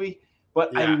 in that movie.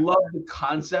 But I Yeah. love the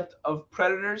concept of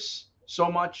Predators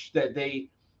so much that they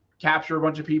capture a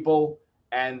bunch of people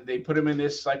and they put them in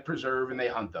this like preserve and they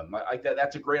hunt them. Like that.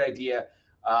 That's a great idea.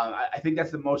 I think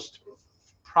that's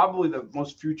probably the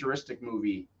most futuristic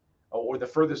movie, or the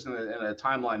furthest in the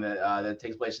timeline that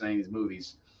takes place in any of these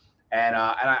movies. And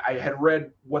I had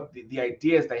read what the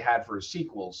ideas they had for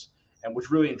sequels, and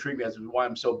which really intrigued me. That's why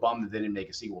I'm so bummed that they didn't make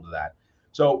a sequel to that.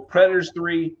 So Predators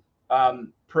 3,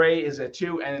 Prey is at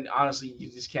 2, and honestly, you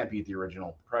just can't beat the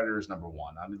original. Predators number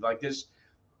 1. I mean, like this,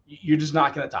 you're just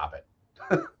not going to top it.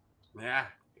 Yeah.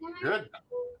 Good.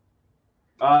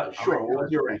 Sure. What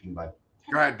was your ranking, bud?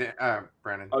 Go ahead,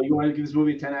 Brandon. Oh, you want to give this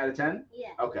movie a 10 out of 10? Yeah.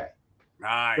 Okay.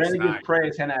 Nice. Brandon Nice. gives Prey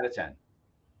a 10 out of 10.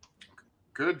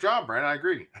 Good job, Brandon. I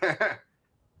agree.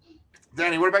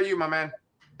 Danny, what about you, my man?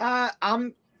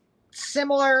 I'm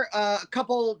similar, a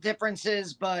couple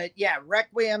differences, but yeah,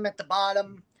 Requiem at the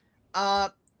bottom. I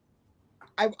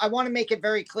want to make it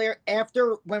very clear,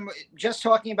 after when we're just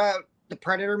talking about the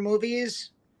Predator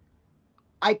movies,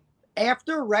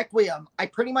 after Requiem, I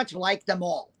pretty much like them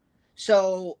all.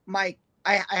 So I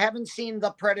haven't seen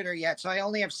The Predator yet, so I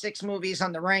only have 6 movies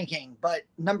on the ranking, but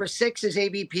number 6 is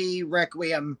AVP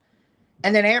Requiem.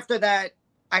 And then after that,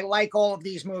 I like all of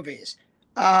these movies.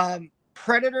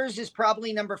 Predators is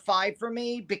probably number 5 for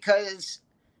me because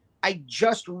I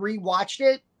just rewatched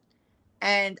it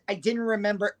and I didn't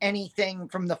remember anything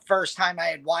from the first time I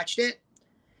had watched it.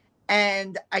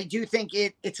 And I do think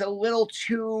it's a little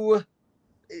too,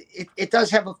 it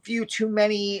does have a few too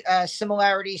many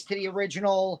similarities to the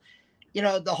original. You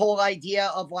know, the whole idea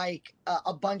of like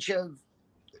a bunch of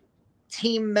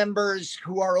team members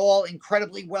who are all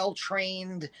incredibly well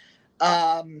trained.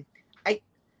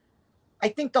 I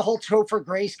think the whole Topher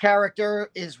Grace character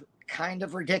is kind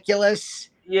of ridiculous.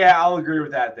 Yeah, I'll agree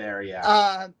with that there.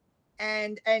 Yeah.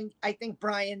 And I think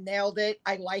Brian nailed it.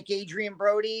 I like Adrian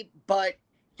Brody, but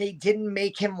they didn't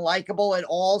make him likable at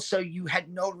all, so you had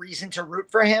no reason to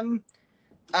root for him.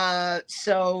 Like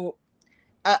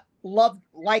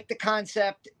the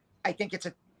concept. I think it's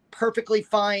a perfectly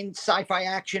fine sci-fi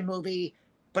action movie,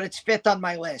 but it's 5th on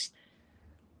my list.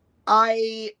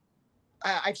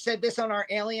 I've said this on our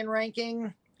Alien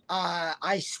ranking.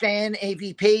 I stan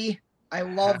AVP. I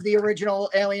love the original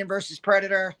Alien versus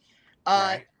Predator.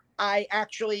 Right. I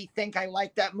actually think I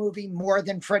like that movie more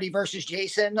than Freddy versus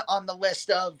Jason on the list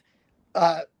of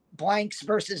blanks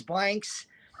versus blanks.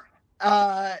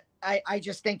 I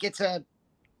just think it's a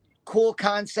cool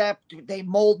concept. They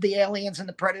mold the aliens and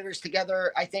the predators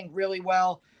together, I think, really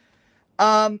well.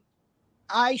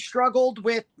 I struggled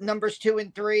with numbers 2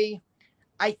 and 3.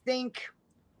 I think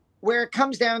where it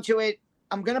comes down to it,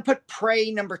 I'm going to put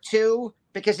Prey number 2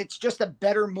 because it's just a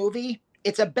better movie.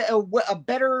 It's a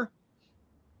better,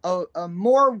 a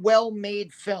more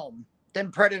well-made film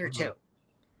than Predator 2.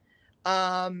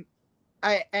 And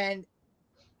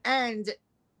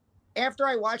after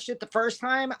I watched it the first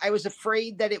time, I was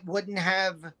afraid that it wouldn't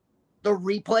have the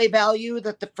replay value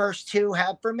that the first 2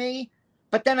 have for me.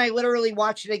 But then I literally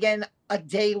watched it again a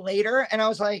day later, and I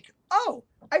was like, oh,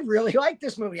 I really like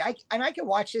this movie. I can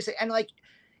watch this. And like,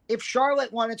 if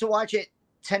Charlotte wanted to watch it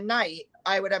tonight,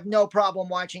 I would have no problem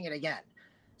watching it again.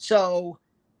 So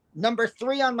number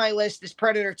 3 on my list is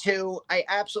Predator 2. I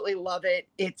absolutely love it.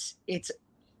 It's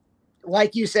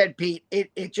like you said, Pete,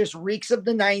 it just reeks of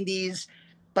the 90s,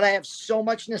 but I have so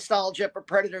much nostalgia for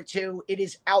Predator 2. It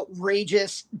is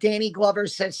outrageous. Danny Glover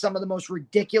says some of the most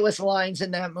ridiculous lines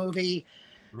in that movie.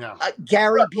 Yeah.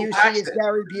 Gary Busey is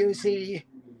Gary Busey.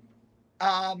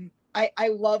 I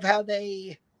love how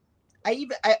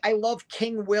I love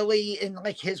King Willie in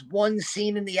like his one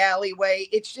scene in the alleyway.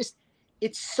 It's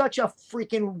such a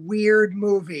freaking weird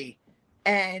movie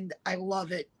and I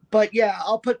love it. But yeah,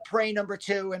 I'll put Prey number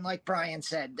 2. And like Brian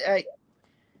said,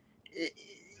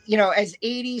 you know, as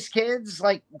 80s kids,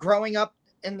 like growing up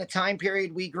in the time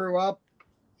period we grew up,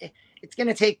 it's going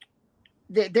to take,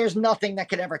 there's nothing that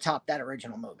could ever top that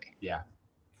original movie. Yeah.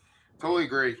 Totally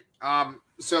agree.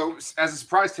 So as a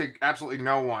surprise to absolutely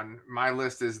no one, my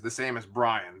list is the same as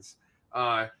Brian's,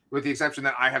 with the exception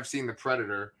that I have seen The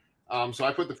Predator. So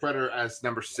I put the Predator as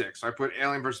number 6. So I put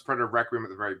Alien vs. Predator Requiem at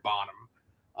the very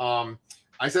bottom.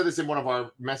 I said this in one of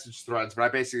our message threads, but I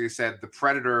basically said the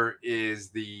Predator is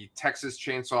the Texas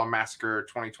Chainsaw Massacre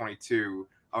 2022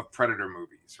 of Predator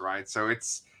movies, right? So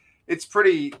it's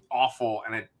pretty awful,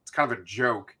 and it's kind of a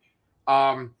joke.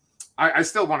 I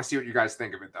still want to see what you guys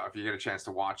think of it, though, if you get a chance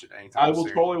to watch it anytime I will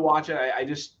soon. totally watch it. I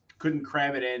just couldn't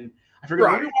cram it in. I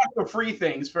figured let me watch the free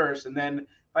things first, and then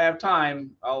if I have time,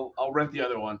 I'll rent the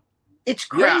other one. It's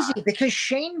crazy because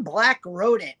Shane Black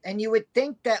wrote it, and you would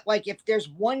think that, like, if there's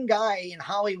one guy in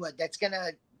Hollywood that's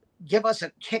gonna give us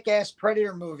a kick-ass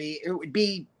Predator movie, it would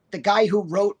be the guy who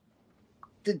wrote.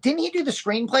 Didn't he do the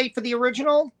screenplay for the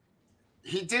original?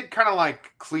 He did kind of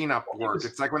like cleanup work.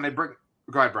 It's like when they bring.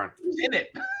 Go ahead, Brian. He's in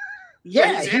it.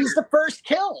 Yeah, he's the first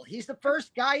kill. He's the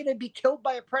first guy to be killed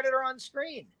by a Predator on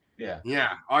screen. Yeah.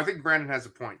 Yeah. Oh, I think Brandon has a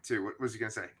point too. What was he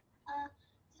gonna say?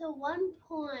 So one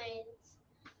point,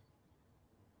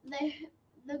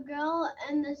 the girl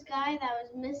and this guy that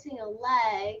was missing a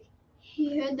leg,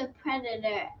 he heard the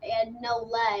Predator. He had no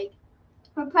leg.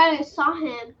 The Predator saw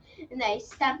him, and they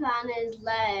stepped on his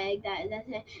leg. And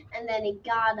then he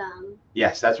got him.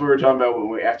 Yes, that's what we were talking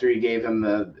about after he gave him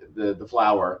the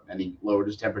flower and he lowered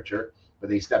his temperature, but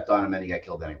he stepped on him and he got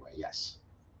killed anyway. Yes.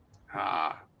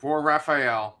 Poor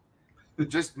Raphael.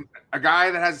 Just a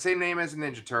guy that has the same name as a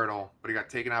Ninja Turtle, but he got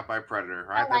taken out by a Predator,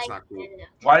 right? That's not cool.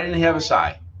 Why didn't he have a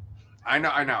sigh? I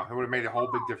know. It would have made a whole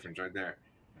big difference right there.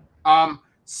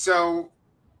 So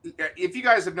if you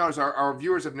guys have noticed, our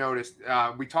viewers have noticed,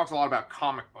 we talked a lot about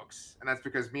comic books, and that's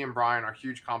because me and Brian are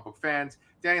huge comic book fans.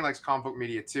 Danny likes comic book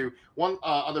media too. One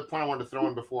other point I wanted to throw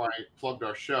in before I plugged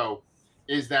our show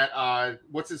is that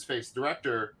what's his face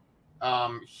director?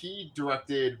 He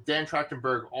directed. Dan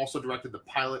Trachtenberg also directed the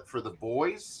pilot for The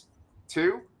Boys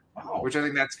too, which I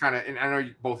think that's kind of. And I know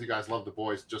both of you guys love The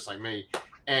Boys just like me.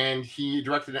 And he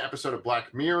directed an episode of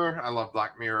Black Mirror. I love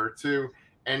Black Mirror too.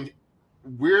 And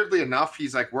weirdly enough,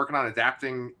 he's like working on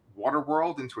adapting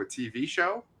Waterworld into a TV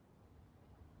show.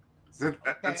 So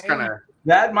that's kind of.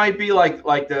 That might be like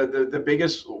the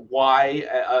biggest why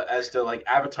as to like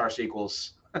Avatar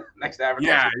sequels. Next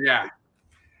Avatar. Yeah.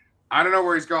 I don't know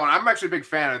where he's going. I'm actually a big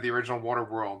fan of the original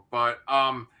Waterworld, but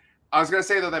I was going to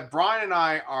say, though, that Brian and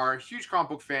I are huge comic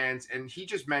book fans, and he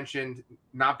just mentioned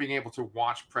not being able to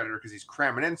watch Predator because he's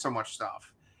cramming in so much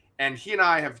stuff. And he and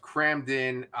I have crammed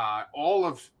in all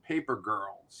of Paper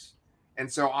Girls.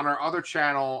 And so on our other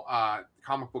channel,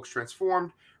 Comic Books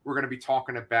Transformed, we're going to be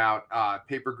talking about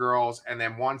Paper Girls. And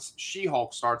then once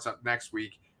She-Hulk starts up next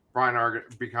week, Brian and I are going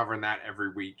to be covering that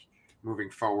every week moving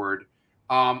forward.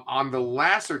 On the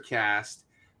Lasser cast,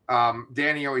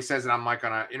 Danny always says that I'm like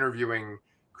on an interviewing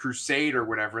crusade or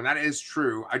whatever, and that is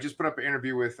true. I just put up an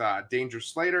interview with Danger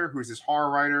Slater, who's this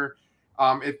horror writer.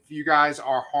 If you guys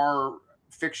are horror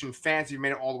fiction fans, you've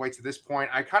made it all the way to this point,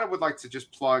 I kind of would like to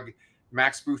just plug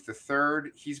Max Booth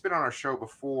III. He's been on our show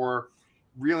before.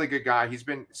 Really good guy. He's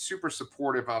been super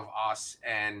supportive of us,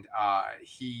 and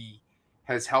he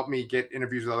has helped me get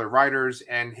interviews with other writers.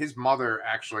 And his mother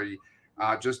actually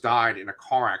just died in a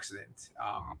car accident.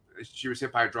 She was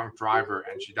hit by a drunk driver,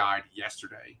 and she died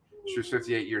yesterday. She was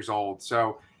 58 years old.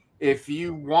 So if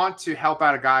you want to help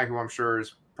out a guy who I'm sure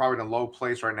is probably in a low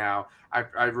place right now, I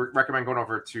recommend going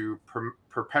over to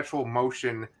Perpetual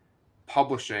Motion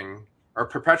Publishing or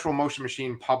Perpetual Motion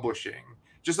Machine Publishing.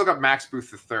 Just look up Max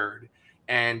Booth III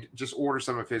and just order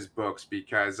some of his books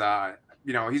because,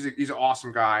 he's an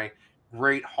awesome guy,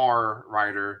 great horror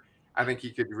writer. I think he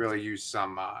could really use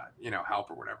some, help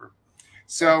or whatever.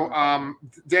 So,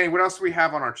 Danny, what else do we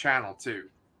have on our channel too?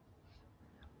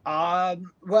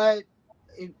 I'm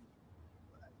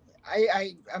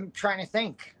trying to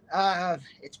think.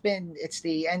 It's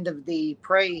the end of the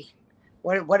Prey.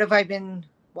 What have I been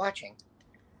watching?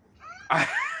 I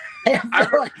have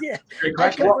no idea. I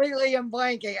completely am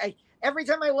blanking. Every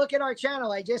time I look at our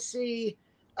channel, I just see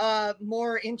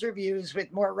more interviews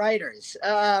with more writers.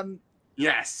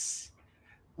 Yes.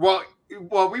 Well,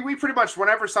 we pretty much,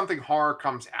 whenever something horror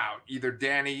comes out, either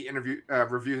Danny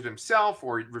reviews it himself,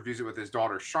 or he reviews it with his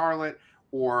daughter Charlotte,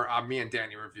 or me and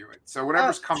Danny review it. So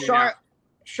whatever's coming out.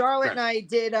 Charlotte and I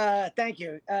did. Thank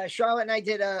you. Charlotte and I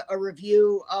did a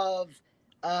review of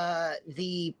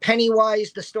the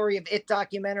Pennywise: The Story of It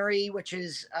documentary, which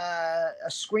is a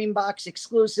Screambox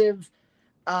exclusive,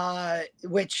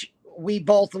 which we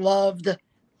both loved.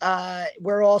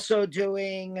 We're also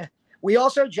doing. We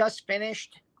also just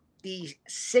finished the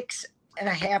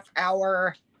 6.5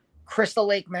 hour Crystal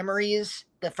Lake Memories,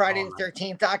 the Friday the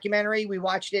 13th documentary. We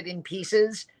watched it in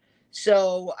pieces.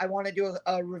 So I want to do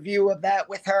a review of that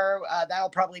with her. That'll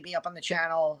probably be up on the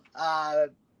channel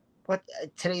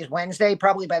today's Wednesday,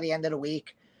 probably by the end of the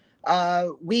week.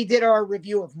 We did our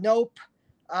review of Nope.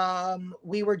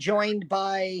 We were joined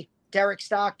by Derek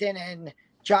Stockton and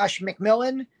Josh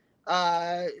McMillan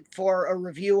for a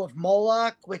review of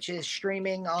Moloch, which is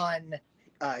streaming on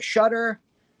Shudder.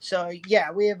 So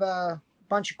yeah, we have a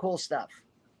bunch of cool stuff.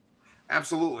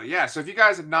 Absolutely. Yeah. So if you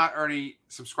guys have not already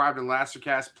subscribed to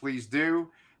Lastercast, please do.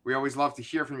 We always love to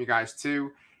hear from you guys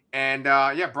too. And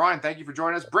yeah, Brian, thank you for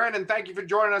joining us. Brandon, thank you for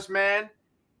joining us, man.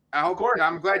 I'm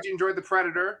glad you enjoyed The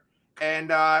Predator. And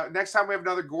next time we have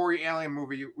another gory alien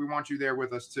movie, we want you there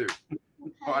with us too.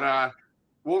 But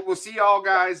we'll see y'all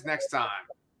guys next time.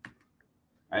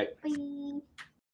 All right. Bye.